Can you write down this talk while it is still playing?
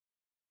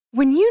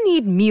When you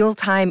need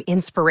mealtime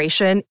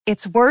inspiration,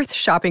 it's worth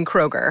shopping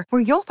Kroger,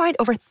 where you'll find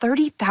over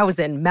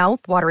 30,000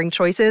 mouth-watering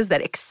choices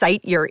that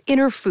excite your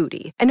inner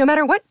foodie. And no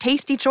matter what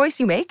tasty choice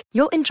you make,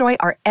 you'll enjoy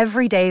our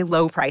everyday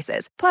low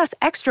prices, plus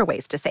extra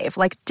ways to save,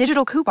 like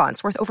digital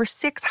coupons worth over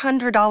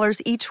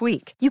 $600 each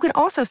week. You can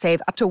also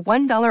save up to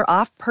 $1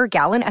 off per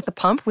gallon at the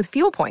pump with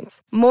fuel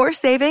points. More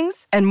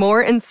savings and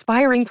more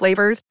inspiring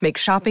flavors make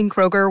shopping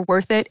Kroger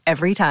worth it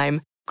every time.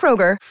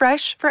 Kroger,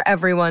 fresh for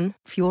everyone.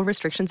 Fuel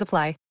restrictions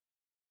apply.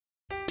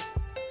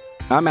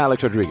 I'm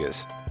Alex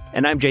Rodriguez.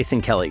 And I'm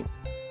Jason Kelly.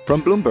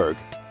 From Bloomberg,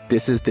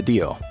 this is The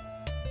Deal.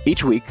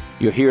 Each week,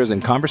 you'll hear us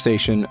in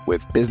conversation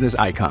with business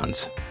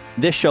icons.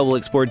 This show will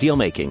explore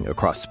deal-making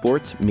across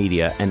sports,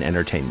 media, and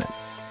entertainment.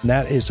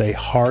 That is a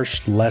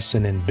harsh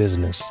lesson in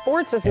business.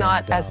 Sports is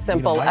not as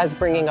simple as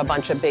bringing a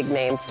bunch of big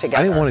names together.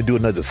 I didn't want to do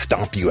another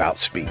stomp you out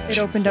speech. It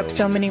opened up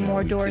so many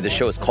more doors. The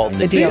show is called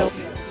The Deal.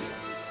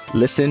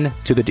 Listen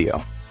to The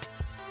Deal.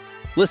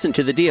 Listen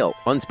to The Deal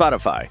on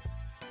Spotify.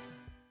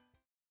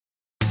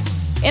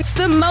 It's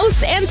the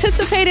most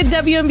anticipated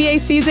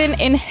WNBA season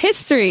in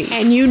history.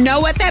 And you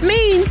know what that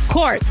means.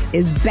 Court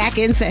is back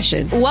in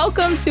session.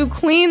 Welcome to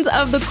Queens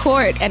of the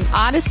Court, an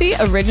Odyssey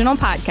original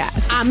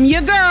podcast. I'm your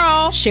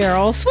girl,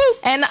 Cheryl Swoop.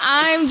 And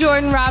I'm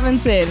Jordan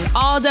Robinson.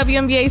 All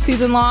WNBA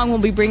season long, we'll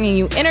be bringing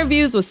you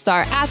interviews with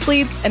star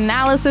athletes,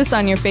 analysis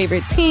on your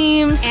favorite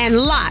teams,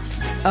 and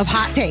lots of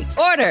hot takes.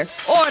 Order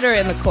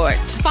in the court.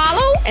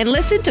 Follow and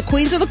listen to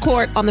Queens of the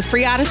Court on the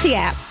free Odyssey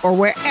app or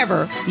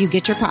wherever you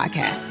get your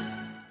podcasts.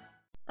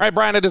 All right,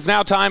 Brian, it is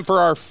now time for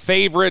our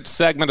favorite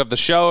segment of the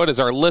show. It is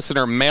our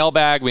listener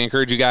mailbag. We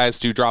encourage you guys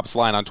to drop us a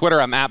line on Twitter.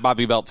 I'm at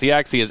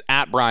BobbyBeltTX. He is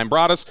at Brian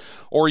Broaddus.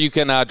 Or you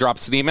can drop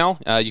us an email.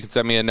 You can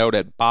send me a note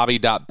at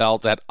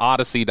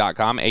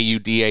bobby.belt@odyssey.com,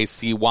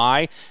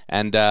 AUDACY.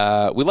 And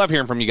we love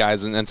hearing from you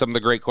guys and some of the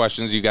great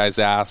questions you guys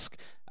ask.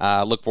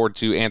 Look forward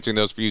to answering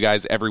those for you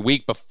guys every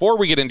week. Before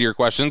we get into your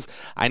questions,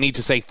 I need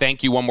to say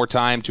thank you one more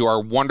time to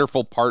our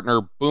wonderful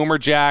partner, Boomer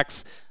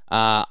Jacks.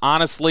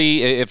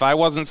 Honestly, if I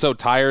wasn't so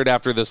tired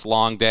after this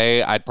long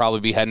day, I'd probably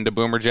be heading to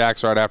Boomer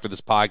Jacks right after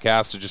this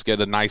podcast to just get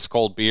a nice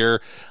cold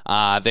beer.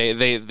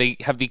 They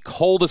have the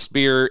coldest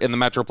beer in the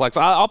Metroplex.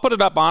 I'll put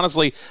it up,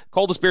 honestly,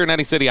 coldest beer in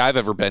any city I've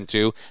ever been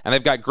to. And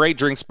they've got great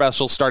drink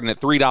specials starting at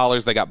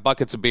 $3. They got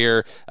buckets of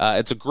beer.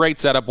 It's a great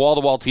setup,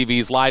 wall-to-wall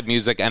TVs, live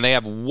music, and they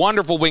have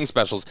wonderful wing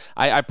specials.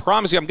 I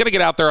promise you, I'm going to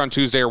get out there on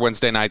Tuesday or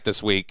Wednesday night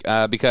this week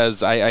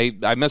because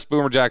I missed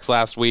Boomer Jacks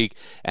last week,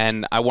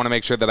 and I want to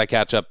make sure that I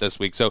catch up this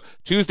week. So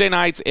Tuesday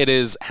nights, it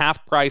is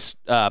half price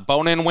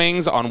bone-in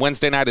wings. On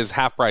Wednesday night is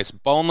half price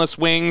boneless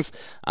wings.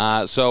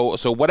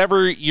 So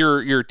whatever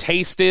your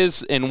taste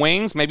is in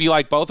wings, maybe you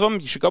like both of them,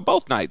 you should go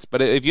both nights.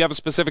 But if you have a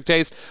specific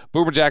taste,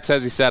 Boomer Jacks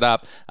has you set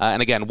up.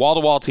 And again,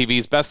 wall-to-wall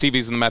TVs, best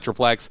TVs in the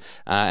Metroplex.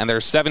 And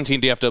there's 17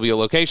 DFW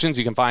locations.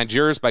 You can find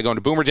yours by going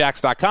to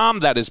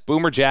boomerjacks.com. That is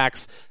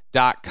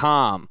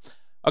boomerjacks.com.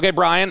 Okay,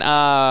 Brian,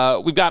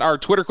 we've got our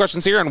Twitter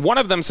questions here, and one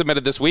of them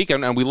submitted this week,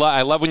 and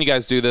I love when you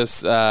guys do this,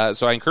 so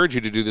I encourage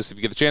you to do this if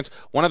you get the chance.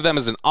 One of them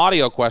is an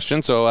audio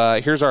question, so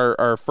here's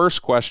our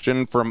first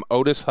question from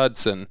Otis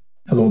Hudson.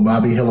 Hello,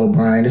 Bobby. Hello,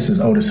 Brian. This is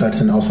Otis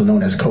Hudson, also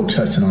known as Coach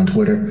Hudson on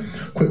Twitter.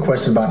 Quick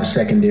question about the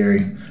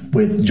secondary.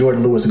 With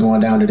Jordan Lewis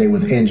going down today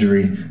with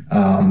injury,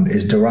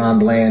 is Deron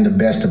Bland the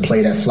best to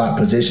play that slot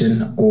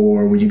position,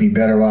 or would you be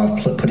better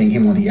off putting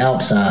him on the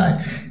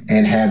outside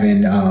and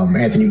having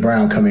Anthony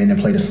Brown come in and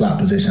play the slot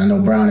position? I know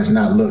Brown has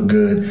not looked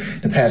good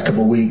the past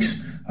couple of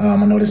weeks. I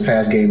know this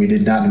past game he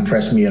did not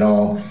impress me at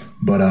all,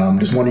 but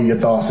just wondering your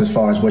thoughts as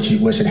far as what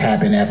should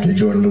happen after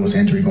Jordan Lewis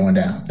injury going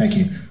down. Thank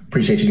you.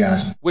 Appreciate you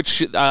guys.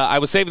 Which I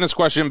was saving this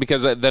question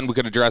because then we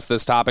could address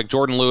this topic.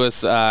 Jordan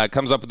Lewis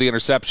comes up with the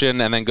interception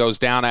and then goes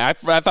down. I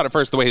thought at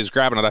first the way he was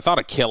grabbing it, I thought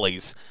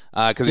Achilles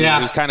because he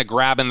was kind of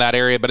grabbing that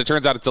area. But it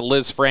turns out it's a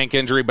Liz Frank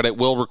injury, but it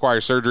will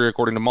require surgery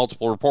according to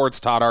multiple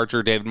reports. Todd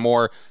Archer, David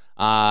Moore.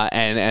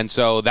 And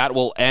so that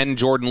will end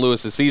Jordan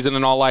Lewis's season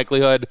in all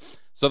likelihood.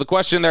 So the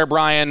question there,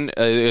 Brian,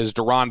 is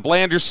Deron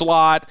Bland your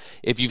slot?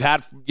 If you've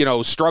had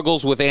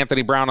struggles with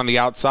Anthony Brown on the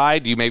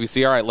outside, do you maybe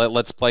see, all right,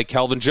 let's play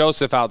Kelvin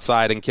Joseph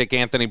outside and kick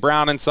Anthony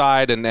Brown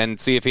inside and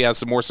see if he has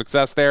some more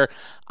success there?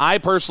 I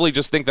personally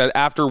just think that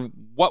after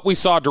what we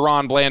saw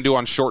Deron Bland do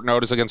on short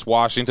notice against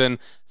Washington,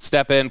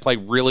 step in, play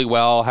really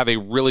well, have a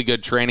really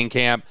good training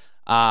camp,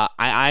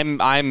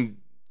 I'm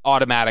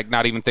automatic,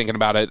 not even thinking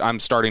about it.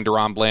 I'm starting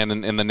Deron Bland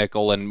in the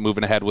nickel and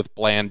moving ahead with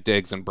Bland,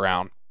 Diggs, and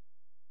Brown.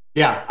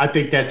 Yeah, I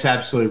think that's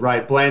absolutely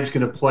right. Bland's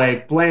going to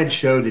play. Bland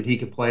showed that he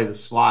could play the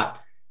slot.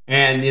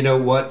 And you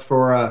know what?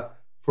 For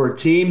a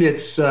team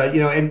that's,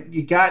 and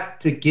you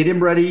got to get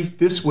him ready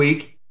this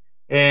week.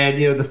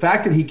 And, the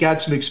fact that he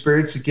got some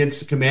experience against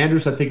the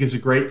Commanders, I think is a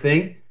great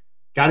thing.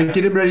 Got to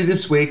get him ready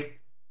this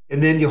week.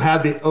 And then you'll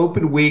have the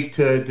open week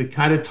to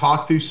kind of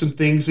talk through some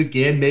things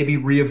again, maybe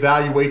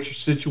reevaluate your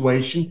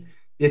situation.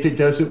 If it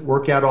doesn't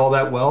work out all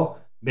that well,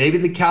 maybe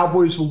the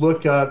Cowboys will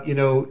look,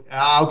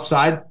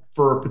 outside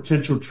for a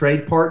potential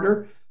trade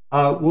partner.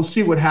 We'll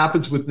see what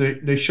happens with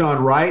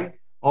Nashawn Wright,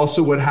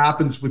 also what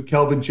happens with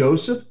Kelvin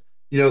Joseph.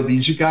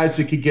 these are guys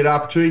that could get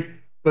opportunity.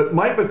 But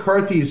Mike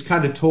McCarthy has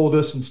kind of told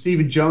us, and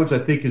Stephen Jones, I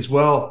think, as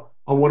well,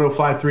 on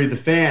 105.3 The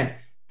Fan,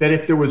 that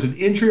if there was an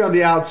injury on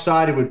the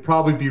outside, it would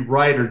probably be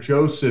Wright or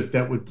Joseph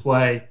that would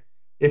play.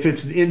 If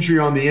it's an injury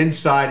on the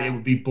inside, it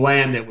would be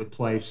Bland that would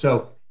play.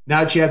 So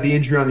now that you have the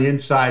injury on the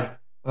inside,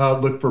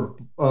 look for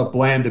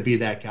Bland to be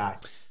that guy.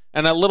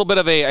 And a little bit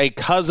of a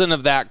cousin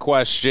of that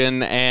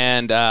question,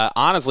 and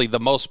honestly, the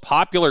most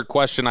popular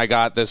question I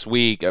got this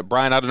week,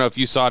 Brian, I don't know if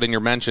you saw it in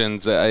your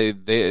mentions,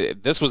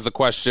 this was the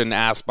question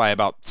asked by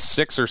about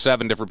 6 or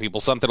 7 different people,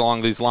 something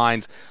along these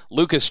lines.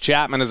 Lucas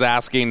Chapman is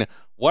asking,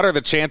 what are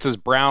the chances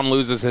Brown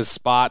loses his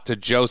spot to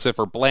Joseph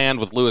or Bland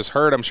with Lewis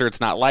hurt? I'm sure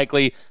it's not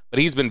likely, but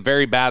he's been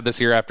very bad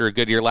this year after a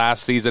good year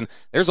last season.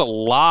 There's a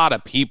lot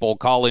of people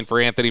calling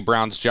for Anthony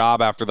Brown's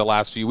job after the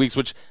last few weeks,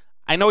 which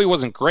I know he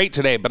wasn't great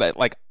today, but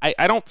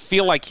I don't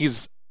feel like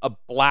he's a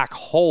black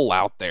hole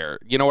out there.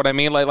 You know what I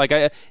mean?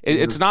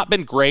 It's not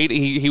been great.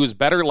 He was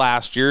better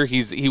last year.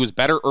 He was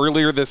better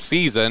earlier this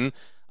season.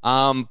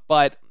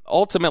 But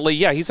ultimately,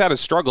 yeah, he's had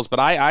his struggles.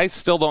 But I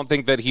still don't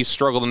think that he's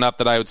struggled enough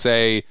that I would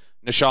say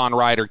Nashawn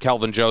Wright or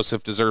Kelvin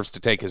Joseph deserves to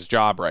take his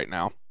job right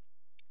now.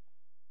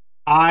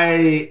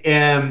 I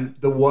am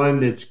the one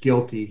that's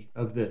guilty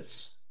of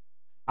this.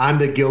 I'm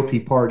the guilty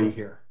party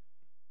here.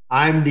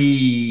 I'm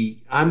the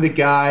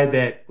guy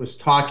that was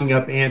talking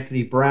up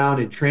Anthony Brown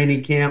in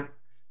training camp.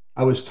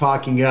 I was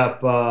talking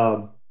up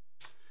our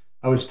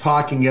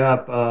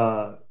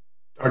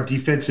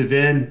defensive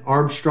end,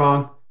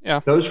 Armstrong.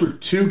 Yeah. Those were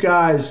 2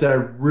 guys that I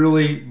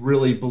really,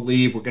 really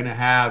believe were going to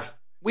have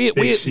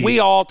we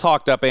all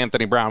talked up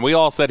Anthony Brown. We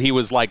all said he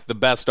was like the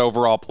best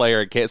overall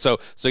player. So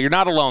you're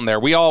not alone there.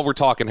 We all were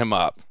talking him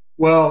up.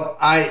 Well,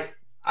 I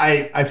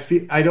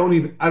feel I don't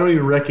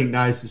even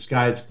recognize this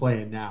guy that's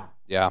playing now.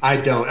 Yeah, I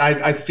don't.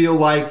 I feel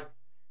like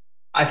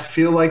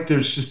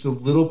there's just a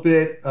little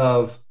bit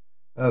of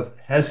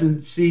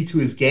hesitancy to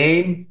his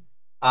game.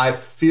 I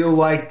feel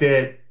like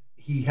that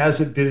he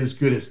hasn't been as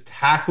good as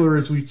tackler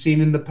as we've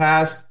seen in the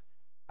past.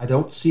 I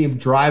don't see him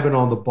driving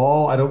on the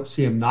ball. I don't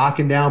see him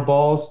knocking down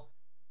balls.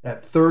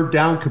 That third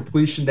down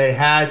completion they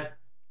had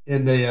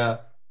in the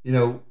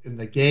in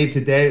the game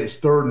today, it was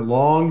 3rd and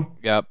long.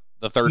 Yep,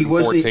 the 3rd and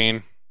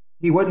 14.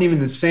 He wasn't even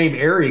the same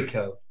area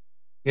code,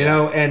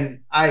 and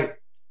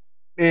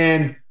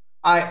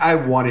I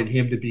wanted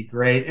him to be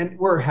great, and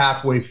we're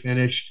halfway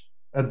finished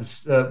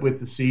with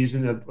the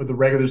season, with the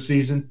regular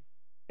season,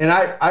 and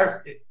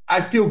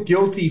I feel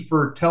guilty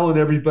for telling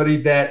everybody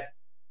that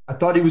I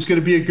thought he was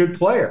going to be a good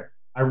player.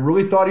 I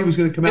really thought he was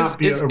going to come out and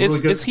be a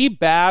really good. Is he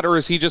bad, or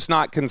is he just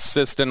not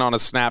consistent on a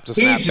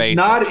snap-to-snap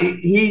basis?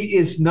 He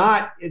is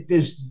not.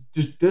 This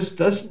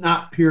does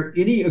not appear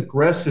any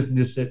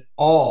aggressiveness at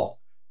all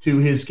to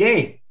his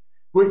game.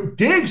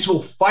 Diggs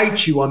will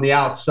fight you on the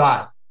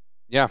outside.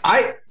 Yeah,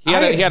 he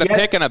had a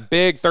pick and a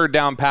big 3rd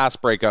down pass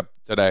breakup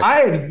today.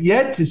 I have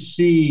yet to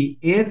see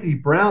Anthony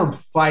Brown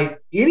fight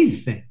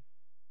anything,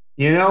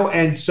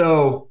 and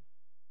so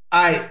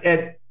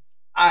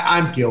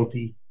I'm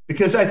guilty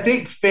because I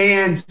think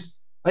fans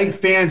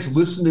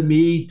listen to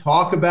me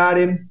talk about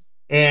him,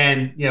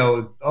 and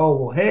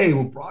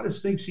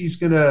Broadus thinks he's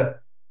gonna,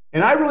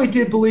 and I really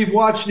did believe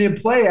watching him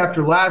play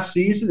after last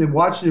season and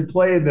watching him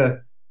play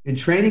in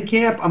training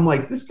camp. I'm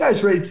like, this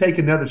guy's ready to take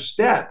another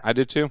step. I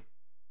did too.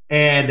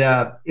 And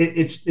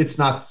it's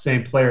not the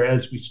same player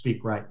as we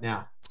speak right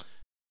now.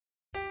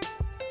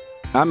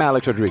 I'm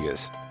Alex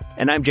Rodriguez.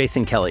 And I'm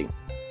Jason Kelly.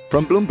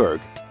 From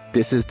Bloomberg,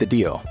 this is The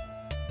Deal.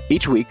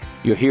 Each week,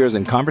 you'll hear us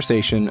in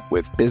conversation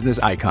with business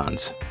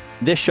icons.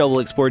 This show will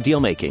explore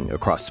deal-making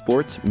across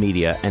sports,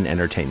 media, and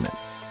entertainment.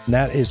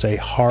 That is a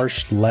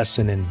harsh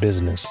lesson in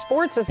business.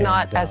 Sports is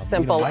not as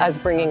simple as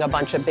bringing a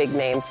bunch of big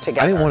names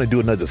together. I didn't want to do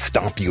another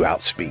stomp you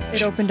out speech.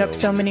 It opened up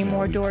so many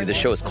more doors. The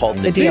show is called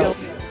The Deal.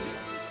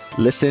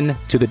 Listen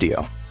to The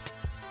Deal.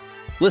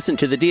 Listen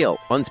to The Deal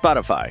on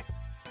Spotify.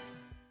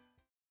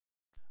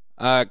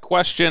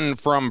 Question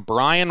from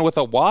Brian with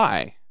a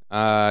Y.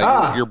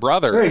 Your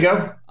brother. There you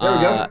go. There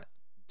we go.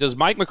 Does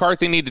Mike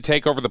McCarthy need to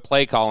take over the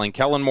play calling?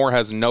 Kellen Moore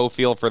has no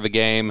feel for the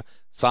game.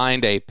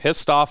 Signed a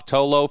pissed off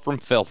Tolo from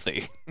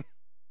Filthy.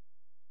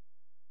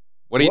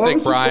 What do you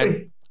think,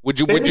 Brian?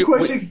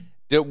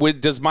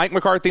 Does Mike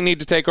McCarthy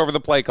need to take over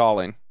the play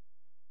calling?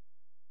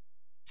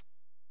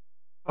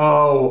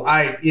 Oh,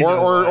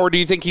 or do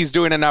you think he's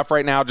doing enough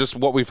right now? Just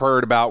what we've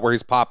heard about where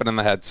he's popping in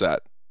the headset.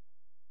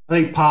 I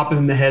think popping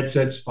in the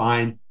headset's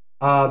fine.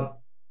 I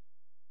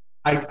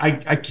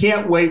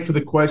can't wait for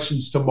the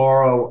questions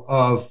tomorrow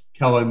of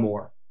Kellen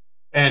Moore.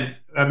 And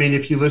I mean,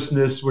 if you listen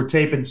to this, we're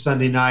taping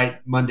Sunday night,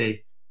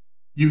 Monday.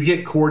 You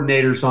get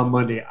coordinators on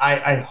Monday.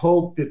 I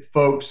hope that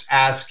folks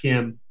ask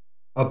him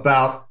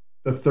about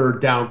the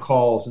 3rd down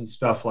calls and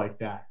stuff like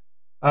that.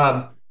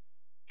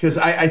 Because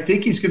I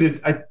think he's going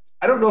to.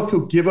 I don't know if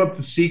he'll give up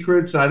the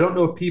secrets, and I don't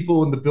know if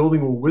people in the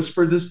building will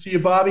whisper this to you,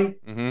 Bobby.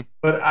 Mm-hmm.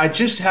 But I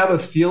just have a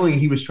feeling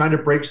he was trying to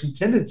break some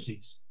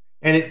tendencies,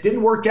 and it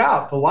didn't work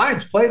out. The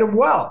Lions played him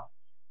well,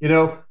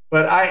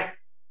 But I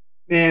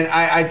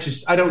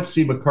don't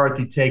see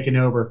McCarthy taking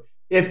over.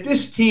 If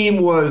this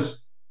team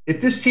was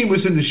if this team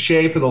was in the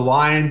shape of the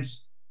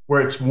Lions,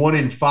 where it's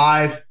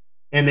 1-5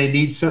 and they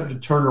need something to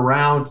turn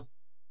around,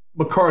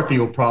 McCarthy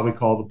will probably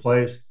call the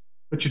plays.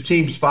 But your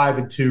team's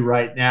 5-2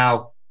 right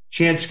now.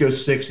 Chance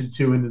goes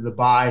 6-2 into the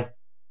bye.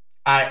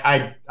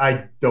 I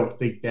don't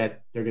think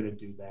that they're going to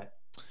do that.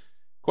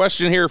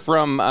 Question here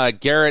from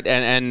Garrett,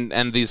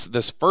 and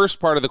this first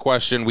part of the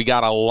question we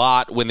got a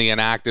lot when the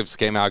inactives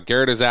came out.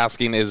 Garrett is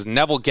asking, is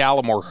Neville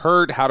Gallimore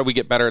hurt? How do we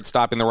get better at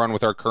stopping the run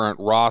with our current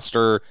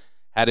roster?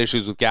 Had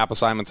issues with gap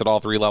assignments at all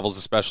three levels,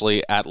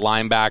 especially at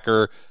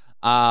linebacker.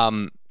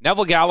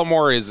 Neville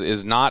Gallimore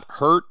is not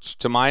hurt,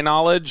 to my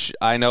knowledge.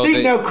 I know.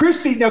 Now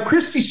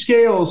Christy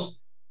Scales,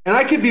 and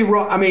I could be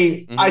wrong. I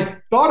mean, I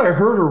thought I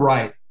heard her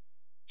right.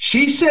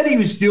 She said he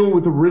was dealing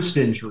with a wrist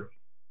injury,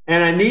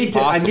 and I need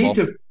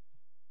to.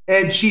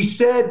 And she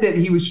said that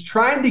he was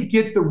trying to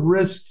get the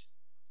wrist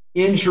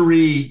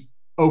injury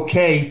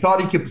okay. He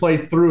thought he could play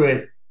through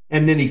it,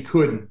 and then he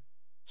couldn't.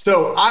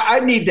 So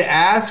I need to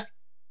ask,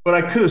 but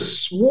I could have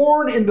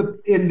sworn in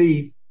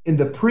the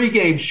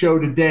pregame show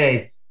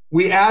today,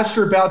 we asked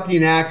her about the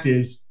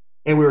inactives,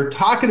 and we were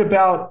talking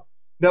about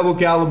Neville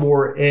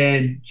Gallimore,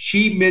 and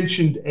she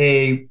mentioned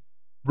a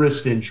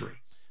wrist injury.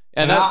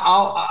 And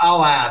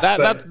I'll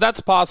ask.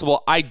 That's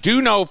possible. I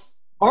do know.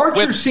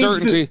 Archer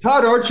seems to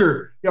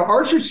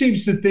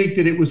think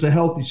that it was a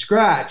healthy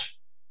scratch.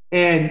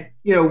 And,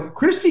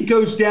 Christy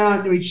goes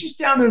down. I mean, she's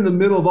down there in the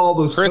middle of all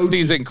those.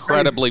 Christy's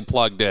incredibly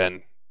plugged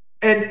in.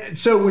 And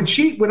so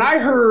when I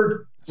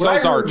heard.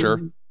 So's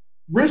Archer.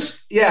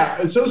 Wrist, yeah,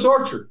 and so's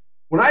Archer.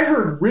 When I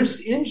heard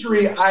wrist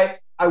injury, I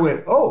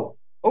went, oh,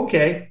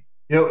 okay.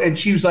 And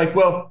she was like,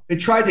 well, they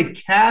tried to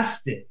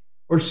cast it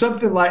or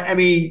something like, I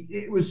mean,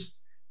 it was,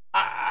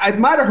 I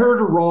might have heard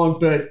her wrong,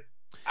 but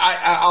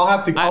I'll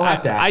have to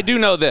ask. I do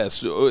know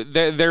this.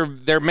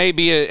 There may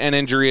be an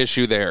injury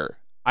issue there.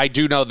 I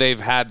do know they've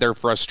had their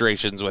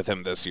frustrations with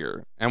him this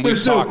year, and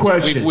we've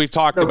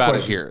talked about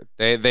it here.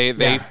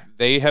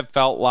 They have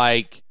felt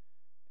like,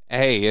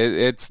 hey,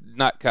 it's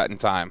nut cutting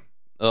time.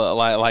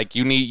 Like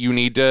you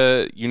need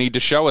to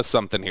show us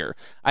something here.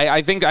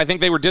 I think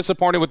they were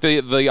disappointed with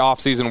the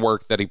offseason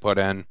work that he put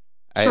in.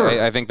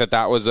 Sure. I think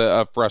that was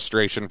a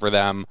frustration for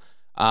them,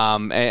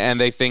 and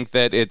they think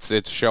that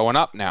it's showing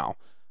up now.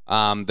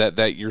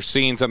 That you're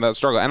seeing some of that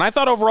struggle. And I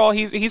thought overall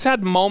he's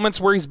had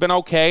moments where he's been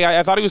okay.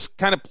 I thought he was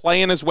kind of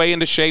playing his way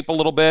into shape a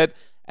little bit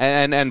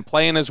and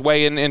playing his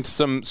way into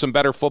some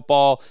better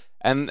football.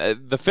 And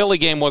the Philly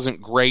game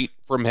wasn't great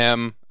from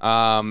him.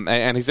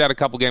 And he's had a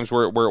couple games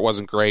where it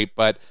wasn't great.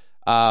 But,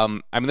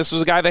 this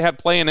was a guy they had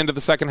playing into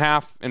the second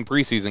half in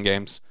preseason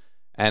games.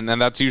 And then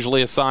that's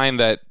usually a sign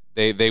that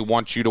they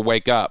want you to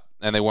wake up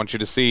and they want you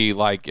to see,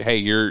 like,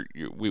 hey,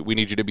 we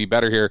need you to be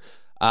better here.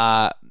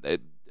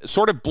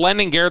 Sort of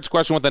blending Garrett's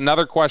question with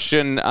another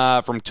question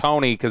from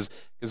Tony, because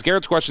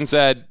Garrett's question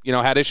said,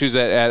 had issues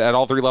at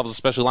all three levels,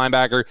 especially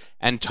linebacker.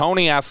 And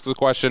Tony asks the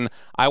question,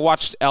 I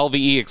watched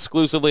LVE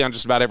exclusively on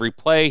just about every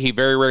play. He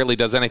very rarely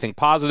does anything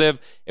positive.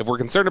 If we're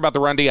concerned about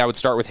the run D, I would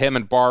start with him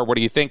and Barr. What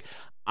do you think?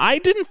 I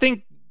didn't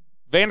think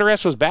Van Der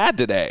Esch was bad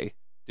today.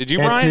 Did you,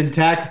 Brian?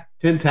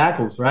 10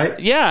 tackles, right?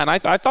 Yeah, and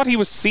I thought he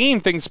was seeing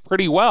things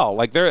pretty well.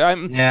 Like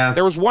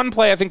there was one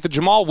play, I think the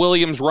Jamal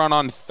Williams run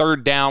on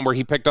third down where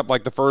he picked up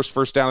like the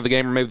first down of the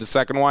game, or maybe the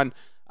second one.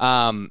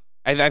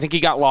 I think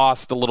he got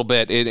lost a little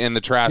bit in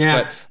the trash.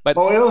 Yeah. But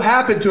it'll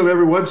happen to him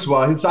every once in a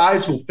while. His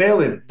eyes will fail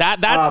him.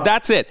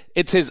 That's it.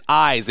 It's his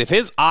eyes. If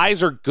his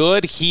eyes are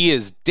good, he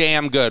is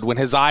damn good. When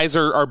his eyes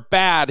are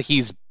bad,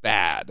 he's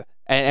bad.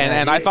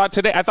 And I thought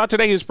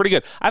today he was pretty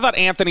good. I thought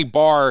Anthony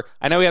Barr,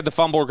 I know he had the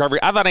fumble recovery.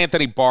 I thought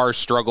Anthony Barr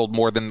struggled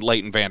more than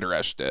Leighton Van Der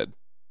Esch did.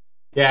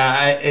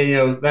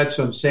 Yeah, that's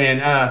what I'm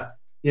saying.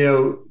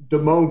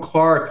 Damone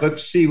Clark,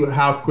 let's see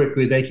how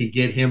quickly they can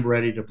get him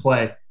ready to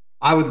play.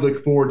 I would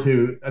look forward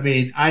to,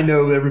 I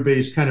know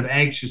everybody's kind of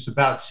anxious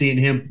about seeing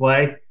him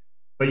play,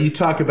 but you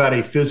talk about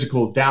a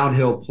physical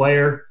downhill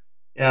player.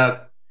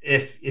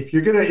 If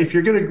you're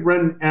gonna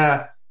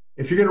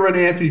run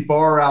Anthony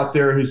Barr out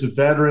there, who's a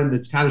veteran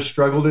that's kind of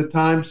struggled at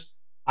times,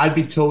 I'd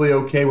be totally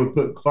okay with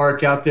putting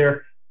Clark out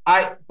there.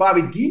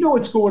 Bobby, do you know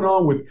what's going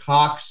on with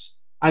Cox?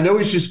 I know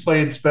he's just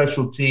playing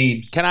special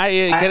teams. I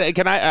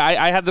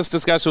had this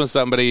discussion with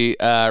somebody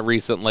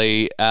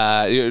recently,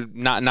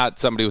 not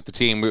somebody with the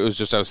team. It was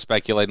just I was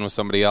speculating with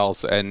somebody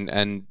else,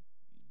 and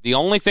the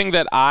only thing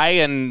that I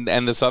and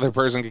this other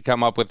person could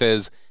come up with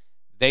is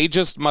they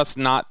just must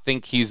not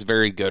think he's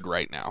very good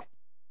right now,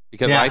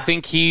 because I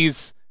think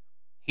he's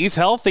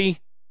healthy.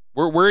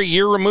 We're a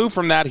year removed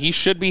from that. He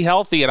should be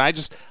healthy, and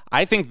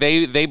I think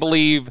they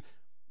believe.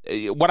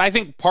 What I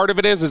think part of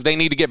it is they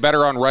need to get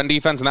better on run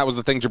defense, and that was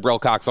the thing Jabril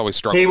Cox always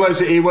struggled.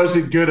 He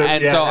wasn't good at.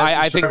 And so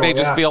I think they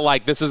just feel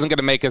like this isn't going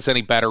to make us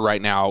any better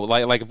right now.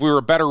 Like if we were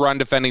a better run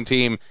defending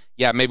team,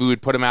 maybe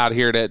we'd put him out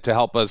here to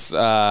help us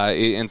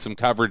in some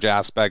coverage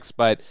aspects.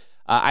 But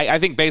I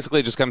think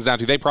basically it just comes down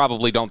to they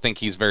probably don't think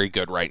he's very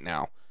good right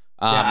now,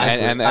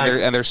 and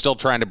they're still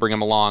trying to bring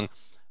him along.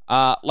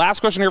 Last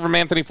question here from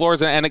Anthony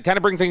Flores, and it kind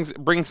of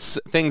brings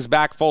things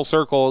back full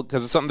circle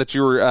because it's something that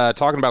you were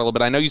talking about a little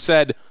bit. I know you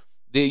said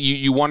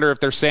you wonder if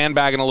they're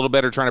sandbagging a little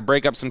bit or trying to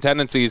break up some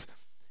tendencies.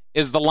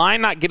 Is the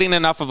line not getting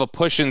enough of a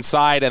push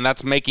inside, and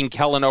that's making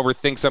Kellen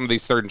overthink some of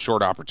these third and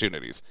short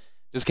opportunities?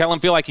 Does Kellen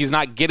feel like he's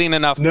not getting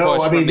enough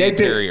push from the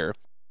interior?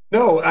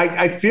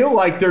 I feel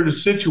like they're in a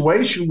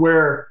situation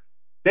where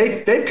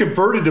they've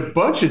converted a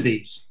bunch of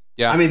these.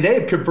 Yeah. I mean, they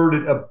have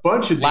converted a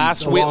bunch of these.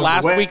 Last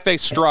week they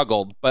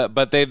struggled,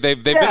 but they've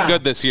been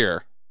good this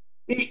year.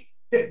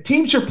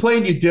 Teams are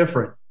playing you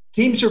different.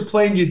 Teams are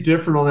playing you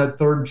different on that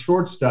third and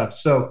short stuff.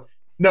 So,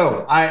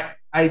 no,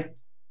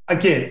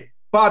 again,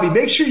 Bobby,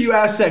 make sure you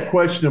ask that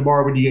question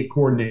tomorrow when you get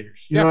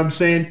coordinators. You know what I'm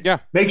saying? Yeah.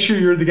 Make sure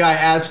you're the guy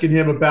asking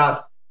him about,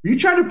 are you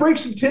trying to break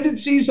some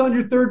tendencies on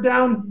your third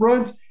down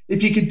runs?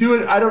 If you could do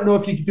it, I don't know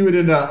if you could do it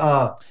in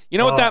a you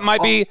know what that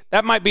might be?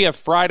 That might be a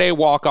Friday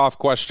walk-off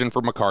question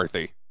for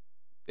McCarthy,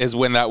 is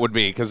when that would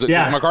be. Because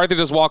McCarthy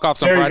does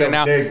walk-offs on Friday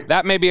now.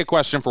 That may be a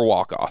question for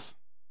walk-off.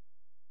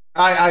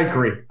 I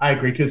agree.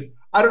 Because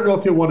I don't know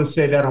if he'll want to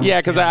say that.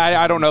 Because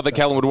I don't know that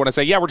Kellen would want to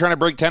say, we're trying to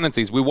break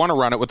tendencies. We want to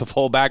run it with the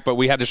fullback, but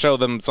we had to show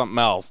them something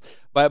else.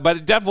 But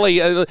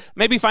definitely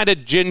maybe find a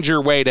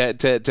ginger way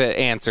to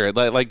answer it.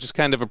 Like just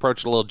kind of approach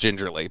it a little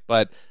gingerly.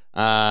 But,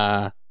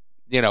 I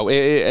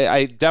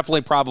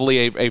definitely probably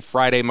a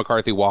Friday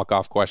McCarthy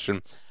walk-off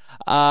question.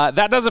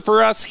 That does it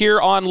for us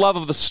here on Love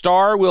of the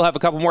Star. We'll have a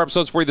couple more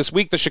episodes for you this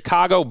week. The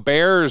Chicago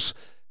Bears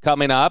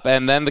coming up,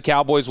 and then the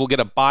Cowboys will get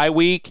a bye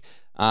week.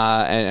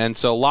 And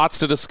so lots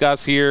to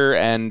discuss here,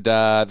 and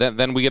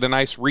then we get a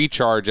nice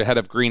recharge ahead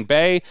of Green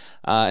Bay.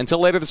 Until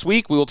later this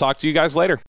week, we will talk to you guys later.